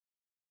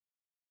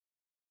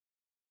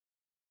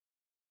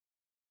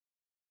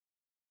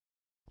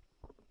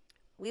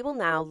We will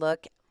now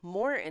look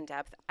more in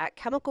depth at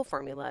chemical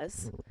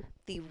formulas,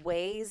 the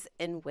ways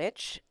in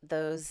which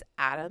those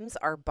atoms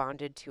are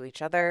bonded to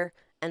each other,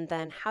 and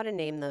then how to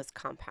name those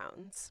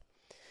compounds.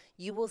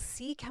 You will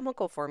see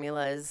chemical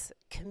formulas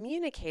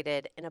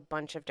communicated in a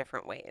bunch of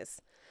different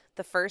ways.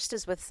 The first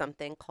is with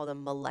something called a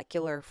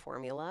molecular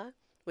formula,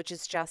 which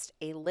is just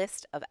a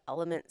list of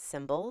element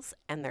symbols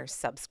and their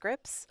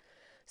subscripts.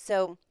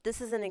 So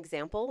this is an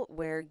example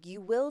where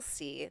you will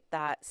see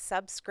that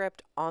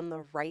subscript on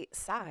the right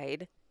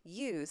side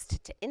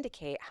used to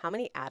indicate how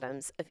many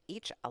atoms of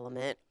each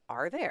element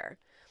are there.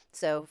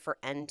 So for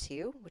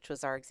N2, which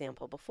was our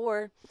example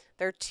before,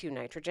 there are 2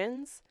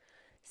 nitrogens.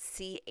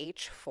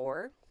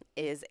 CH4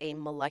 is a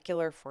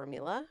molecular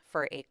formula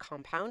for a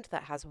compound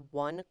that has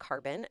 1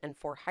 carbon and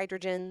 4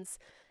 hydrogens,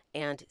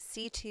 and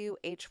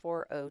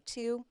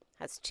C2H4O2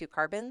 has 2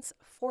 carbons,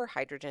 4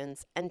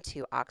 hydrogens, and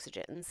 2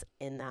 oxygens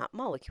in that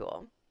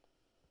molecule.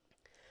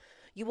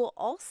 You will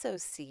also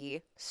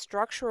see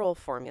structural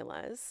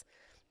formulas.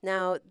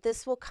 Now,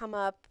 this will come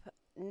up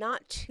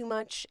not too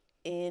much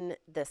in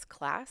this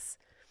class.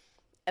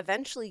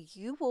 Eventually,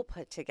 you will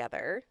put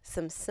together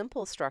some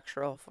simple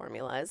structural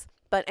formulas,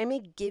 but I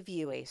may give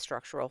you a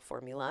structural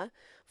formula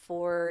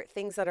for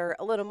things that are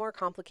a little more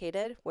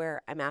complicated,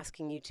 where I'm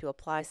asking you to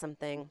apply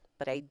something,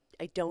 but I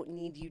don't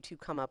need you to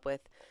come up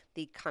with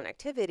the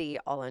connectivity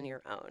all on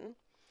your own.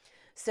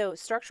 So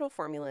structural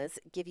formulas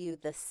give you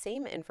the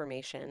same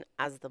information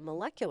as the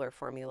molecular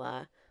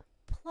formula,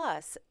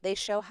 plus they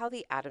show how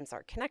the atoms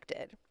are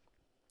connected.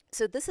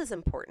 So this is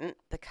important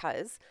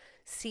because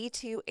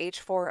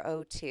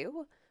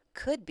C2H4O2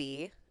 could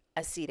be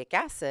acetic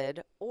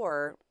acid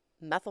or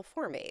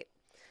methylformate.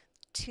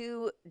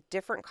 2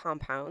 different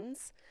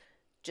compounds,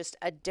 just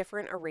a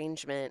different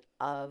arrangement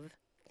of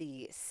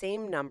the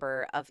same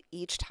number of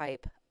each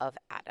type of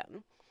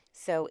atom.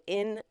 So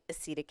in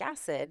acetic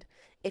acid,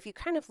 if you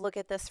kind of look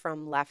at this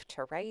from left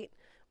to right,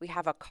 we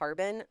have a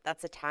carbon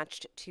that's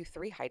attached to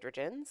 3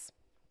 hydrogens.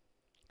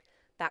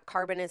 That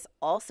carbon is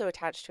also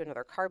attached to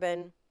another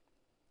carbon.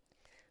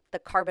 The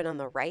carbon on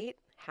the right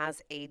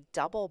has a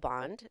double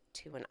bond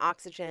to an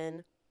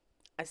oxygen,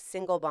 a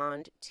single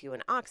bond to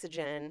an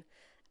oxygen,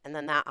 and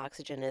then that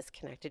oxygen is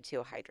connected to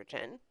a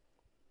hydrogen.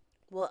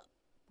 We'll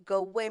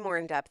go way more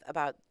in depth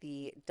about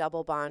the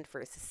double bond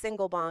versus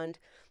single bond,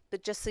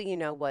 but just so you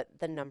know what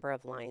the number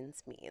of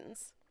lines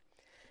means.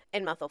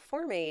 In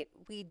methylformate,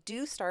 we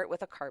do start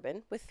with a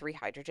carbon with 3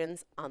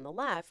 hydrogens on the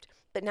left,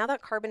 but now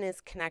that carbon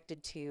is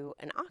connected to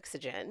an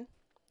oxygen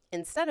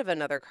instead of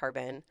another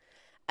carbon,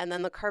 and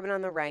then the carbon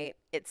on the right,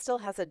 it still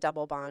has a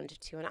double bond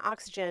to an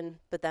oxygen,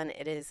 but then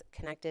it is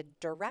connected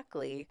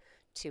directly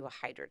to a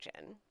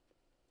hydrogen.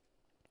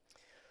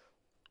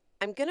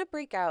 I'm going to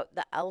break out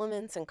the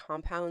elements and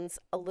compounds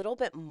a little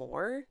bit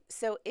more.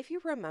 So if you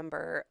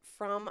remember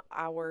from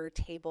our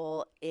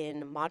table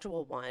in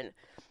Module 1,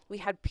 we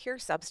had pure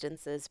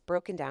substances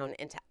broken down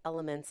into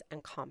elements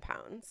and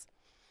compounds.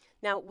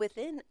 Now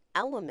within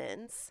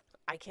elements,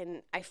 I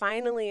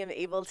finally am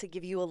able to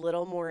give you a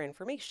little more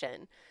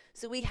information.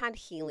 So we had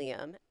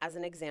helium as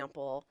an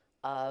example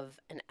of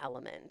an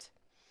element.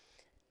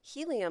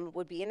 Helium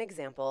would be an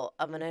example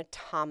of an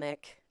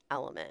atomic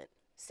element.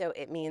 So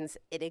it means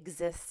it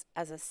exists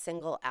as a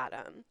single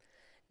atom.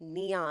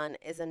 Neon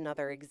is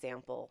another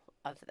example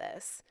of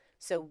this.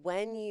 So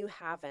when you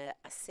have a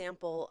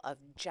sample of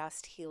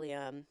just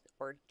helium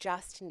or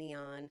just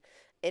neon,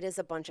 it is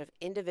a bunch of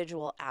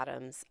individual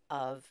atoms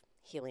of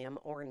helium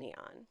or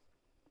neon.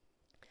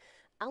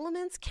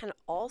 Elements can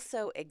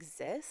also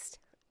exist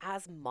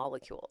as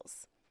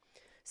molecules.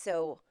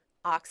 So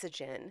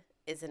oxygen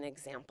is an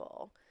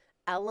example.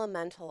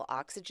 Elemental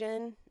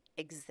oxygen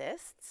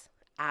exists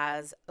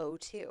as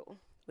O2,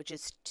 which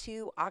is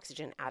 2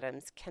 oxygen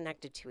atoms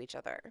connected to each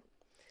other.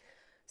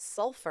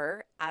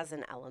 Sulfur as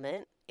an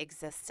element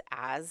exists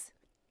as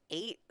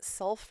 8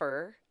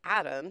 sulfur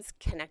atoms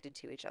connected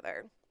to each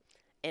other.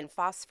 In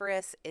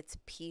phosphorus, it's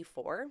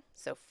P4,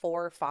 so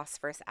 4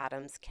 phosphorus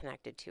atoms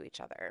connected to each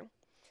other.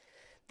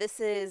 This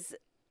is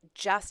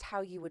just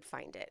how you would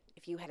find it.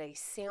 If you had a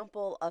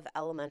sample of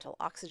elemental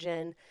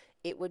oxygen,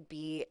 it would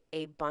be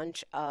a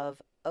bunch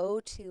of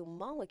O2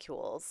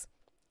 molecules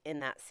in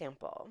that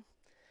sample.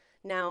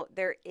 Now,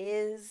 there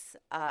is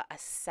a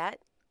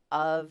set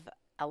of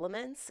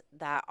elements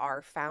that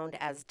are found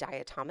as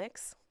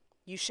diatomics.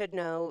 You should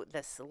know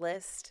this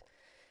list.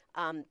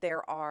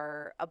 There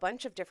are a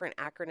bunch of different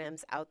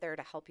acronyms out there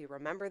to help you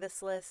remember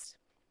this list.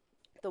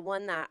 The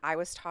one that I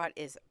was taught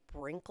is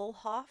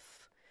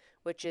Brinkelhoff,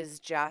 which is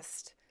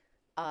just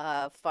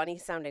a funny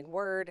sounding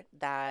word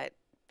that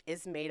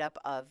is made up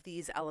of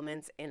these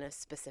elements in a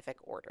specific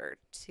order.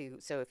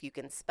 So if you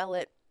can spell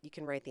it, you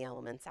can write the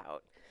elements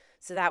out.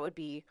 So that would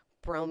be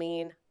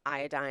bromine,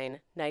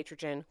 iodine,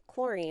 nitrogen,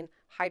 chlorine,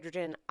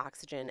 hydrogen,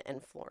 oxygen,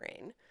 and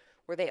fluorine,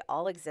 where they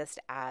all exist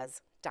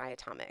as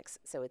diatomics.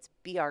 So it's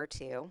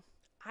Br2,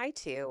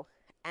 I2,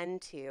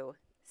 N2,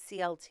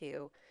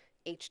 Cl2,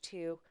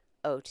 H2,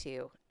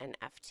 O2, and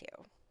F2.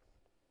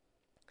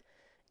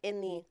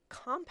 In the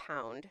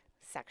compound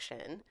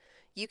section,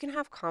 you can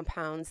have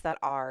compounds that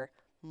are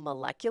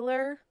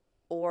molecular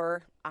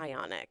or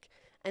ionic.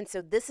 And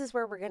so this is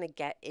where we're going to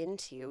get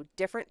into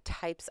different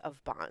types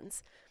of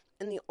bonds.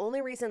 And the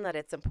only reason that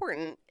it's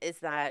important is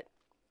that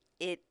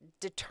it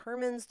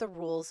determines the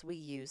rules we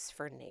use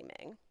for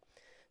naming.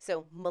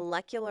 So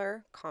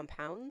molecular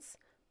compounds,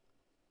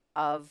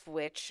 of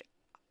which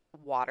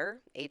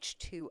water,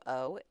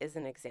 H2O, is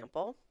an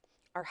example,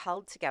 are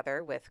held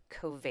together with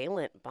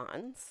covalent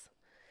bonds,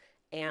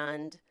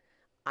 and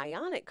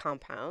ionic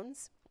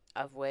compounds,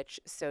 of which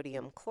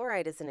sodium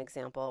chloride is an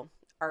example,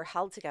 are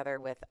held together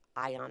with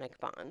ionic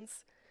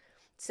bonds.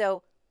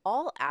 So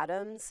all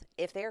atoms,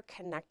 if they are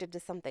connected to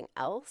something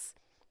else,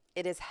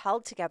 it is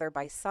held together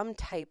by some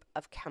type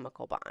of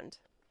chemical bond.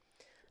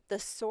 The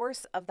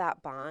source of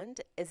that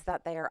bond is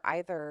that they are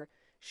either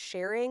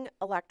sharing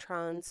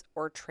electrons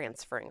or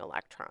transferring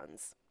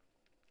electrons.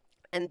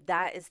 And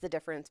that is the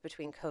difference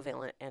between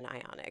covalent and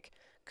ionic.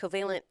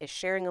 Covalent is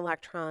sharing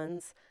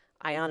electrons,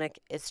 ionic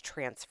is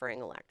transferring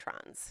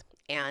electrons.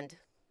 And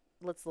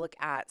let's look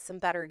at some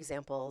better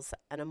examples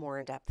and a more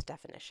in-depth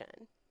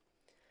definition.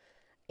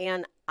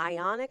 An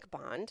ionic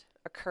bond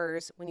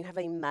occurs when you have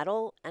a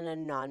metal and a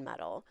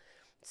nonmetal.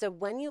 So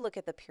when you look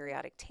at the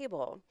periodic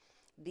table,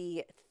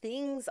 the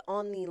things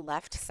on the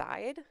left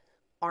side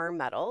are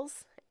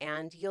metals,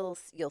 and you'll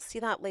see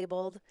that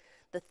labeled.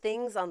 The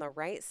things on the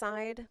right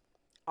side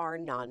are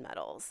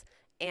nonmetals.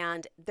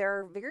 And there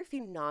are very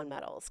few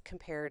nonmetals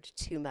compared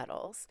to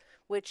metals,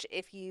 which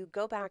if you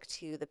go back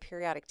to the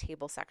periodic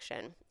table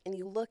section and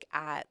you look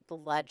at the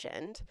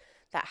legend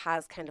that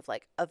has kind of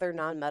like other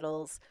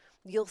nonmetals,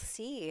 you'll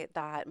see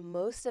that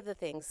most of the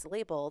things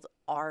labeled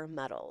are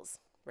metals,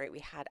 right? We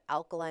had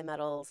alkali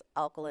metals,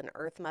 alkaline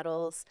earth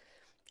metals,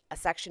 a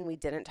section we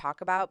didn't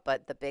talk about,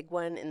 but the big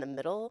one in the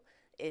middle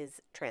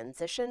is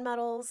transition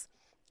metals.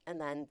 And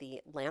then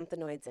the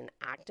lanthanoids and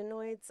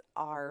actinoids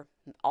are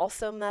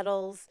also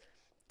metals,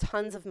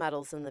 tons of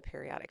metals in the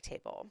periodic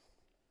table.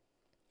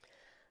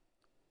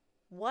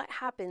 What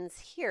happens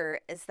here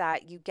is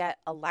that you get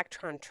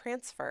electron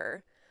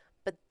transfer,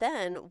 but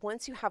then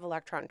once you have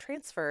electron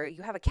transfer,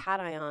 you have a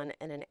cation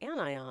and an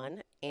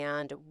anion.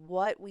 And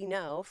what we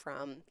know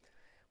from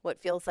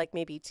what feels like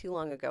maybe too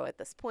long ago at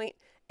this point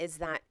is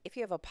that if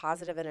you have a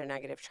positive and a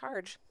negative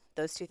charge,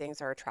 those two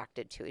things are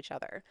attracted to each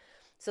other.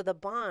 So the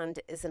bond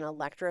is an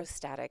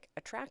electrostatic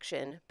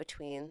attraction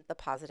between the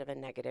positive and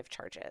negative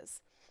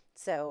charges.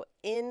 So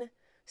in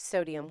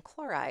sodium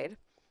chloride,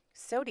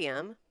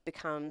 sodium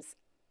becomes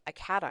a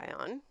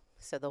cation,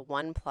 so the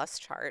 1+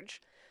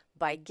 charge,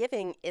 by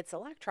giving its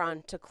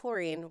electron to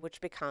chlorine, which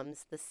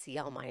becomes the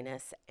Cl-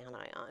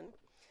 anion.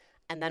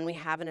 And then we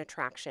have an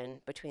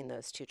attraction between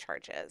those two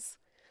charges.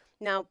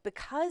 Now,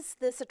 because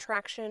this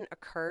attraction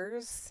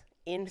occurs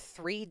in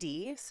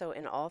 3D, so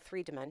in all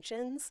three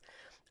dimensions,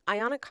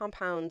 ionic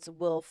compounds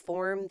will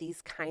form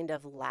these kind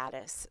of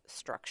lattice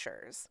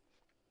structures.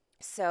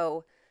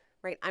 So,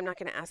 right, I'm not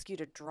going to ask you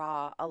to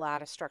draw a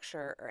lattice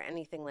structure or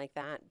anything like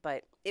that,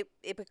 but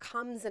it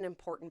becomes an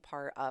important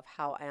part of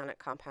how ionic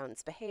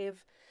compounds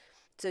behave.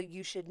 So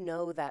you should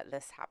know that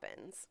this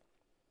happens.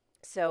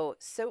 So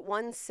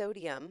one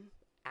sodium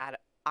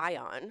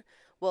ion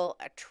will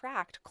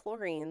attract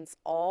chlorines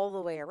all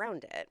the way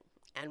around it,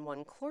 and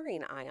one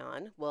chlorine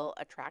ion will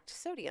attract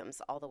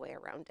sodiums all the way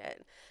around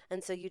it.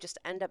 And so you just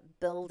end up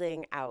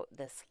building out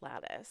this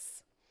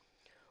lattice.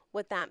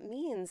 What that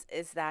means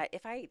is that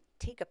if I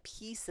take a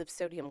piece of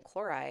sodium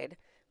chloride,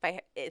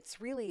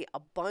 it's really a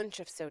bunch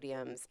of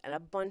sodiums and a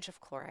bunch of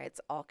chlorides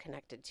all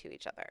connected to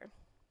each other.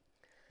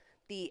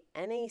 The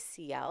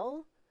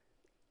NaCl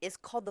is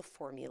called the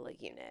formula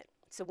unit.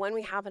 So when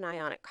we have an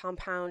ionic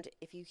compound,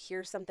 if you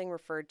hear something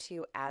referred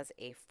to as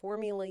a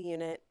formula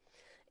unit,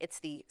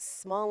 it's the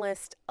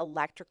smallest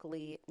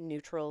electrically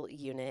neutral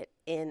unit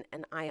in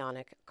an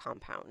ionic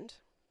compound.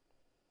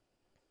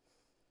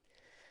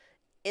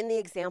 In the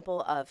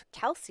example of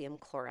calcium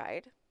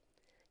chloride,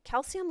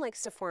 calcium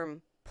likes to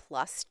form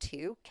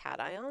 +2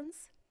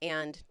 cations.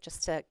 And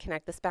just to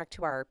connect this back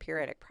to our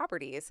periodic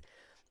properties,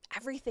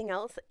 everything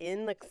else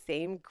in the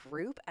same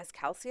group as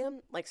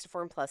calcium likes to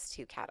form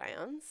 +2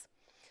 cations.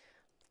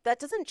 That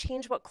doesn't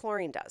change what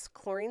chlorine does.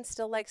 Chlorine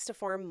still likes to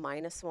form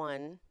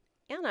 -1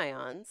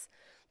 anions.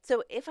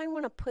 So if I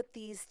want to put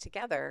these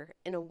together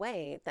in a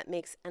way that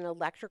makes an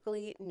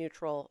electrically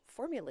neutral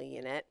formula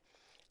unit,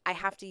 I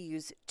have to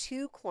use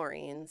 2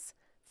 chlorines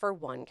for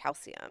 1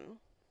 calcium.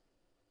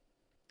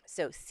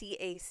 So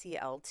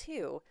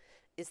CaCl2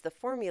 is the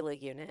formula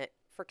unit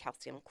for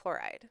calcium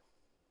chloride.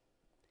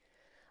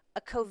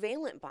 A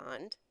covalent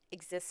bond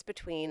exists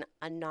between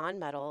a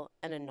nonmetal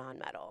and a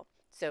nonmetal.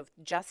 So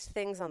just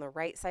things on the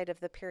right side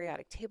of the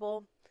periodic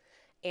table.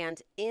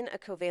 And in a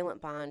covalent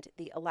bond,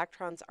 the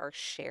electrons are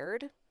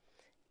shared.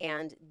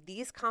 And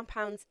these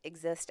compounds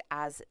exist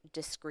as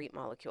discrete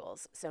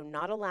molecules. So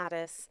not a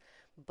lattice,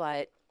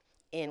 but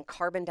in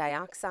carbon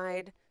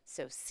dioxide,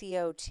 so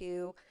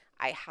CO2,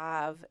 I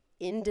have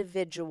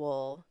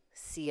individual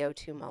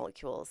CO2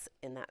 molecules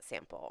in that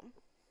sample.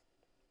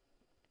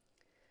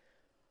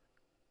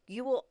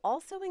 You will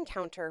also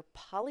encounter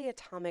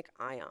polyatomic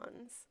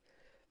ions.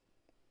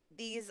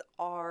 These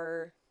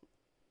are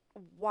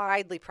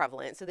widely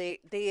prevalent, so they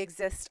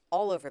exist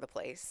all over the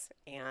place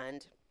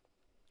and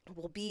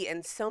will be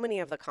in so many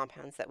of the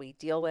compounds that we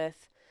deal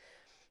with.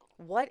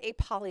 What a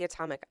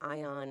polyatomic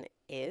ion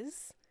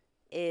is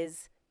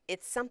it's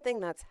something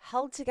that's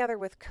held together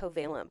with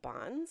covalent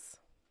bonds.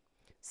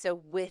 So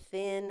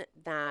within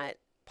that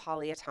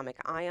polyatomic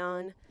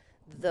ion,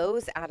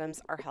 those atoms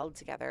are held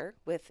together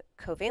with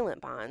covalent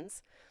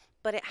bonds,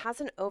 but it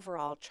has an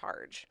overall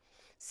charge.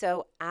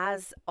 So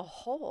as a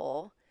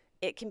whole,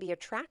 it can be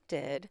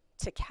attracted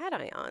to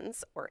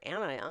cations or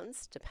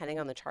anions, depending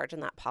on the charge in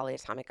that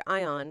polyatomic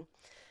ion,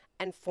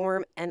 and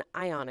form an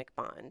ionic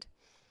bond.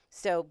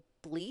 So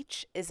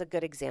bleach is a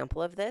good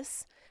example of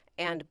this,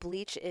 and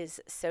bleach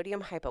is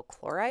sodium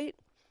hypochlorite,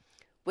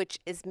 which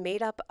is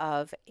made up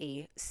of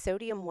a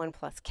sodium 1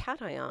 plus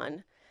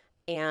cation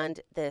and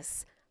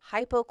this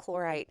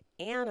hypochlorite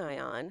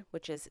anion,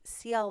 which is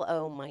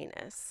ClO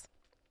minus.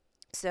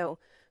 So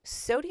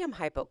sodium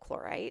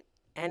hypochlorite,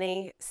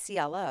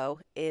 NaClO,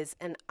 is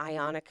an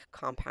ionic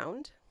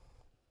compound.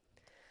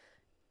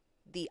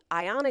 The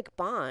ionic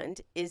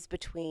bond is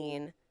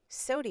between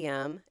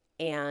sodium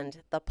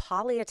and the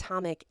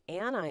polyatomic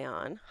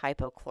anion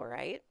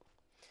hypochlorite.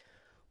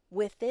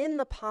 Within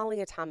the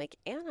polyatomic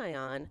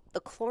anion, the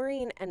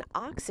chlorine and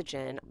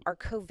oxygen are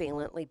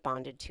covalently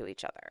bonded to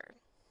each other.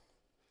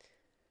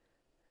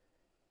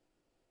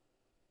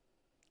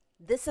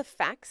 This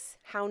affects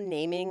how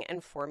naming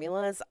and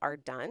formulas are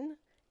done,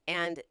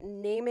 and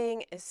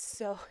naming is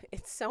so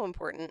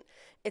important.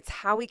 It's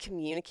how we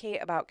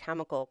communicate about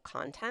chemical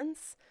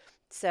contents.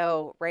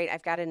 So, right,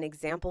 I've got an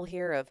example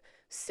here of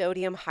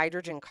sodium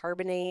hydrogen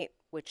carbonate,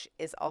 which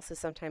is also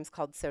sometimes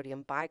called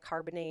sodium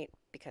bicarbonate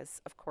because,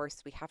 of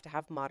course, we have to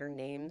have modern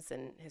names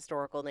and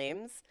historical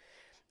names.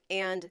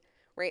 And,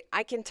 right,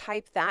 I can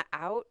type that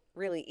out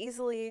really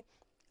easily,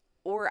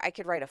 or I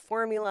could write a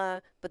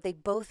formula, but they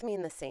both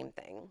mean the same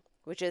thing,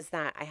 which is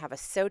that I have a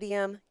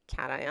sodium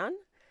cation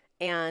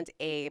and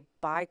a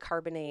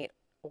bicarbonate,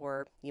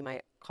 or you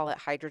might call it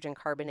hydrogen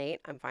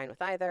carbonate, I'm fine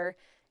with either,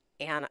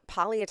 and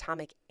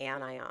polyatomic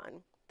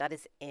anion that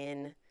is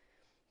in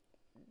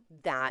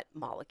that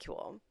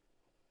molecule.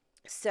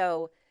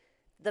 So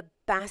the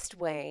best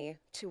way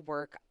to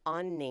work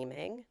on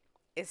naming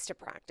is to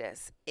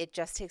practice. It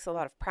just takes a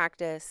lot of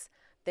practice.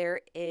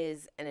 There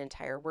is an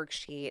entire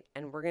worksheet,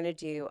 and we're going to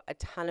do a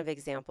ton of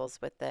examples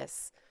with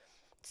this.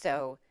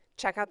 So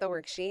check out the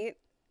worksheet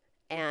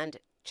and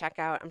check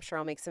out, I'm sure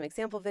I'll make some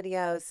example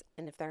videos.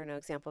 And if there are no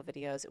example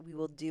videos, we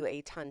will do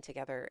a ton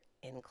together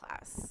in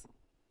class.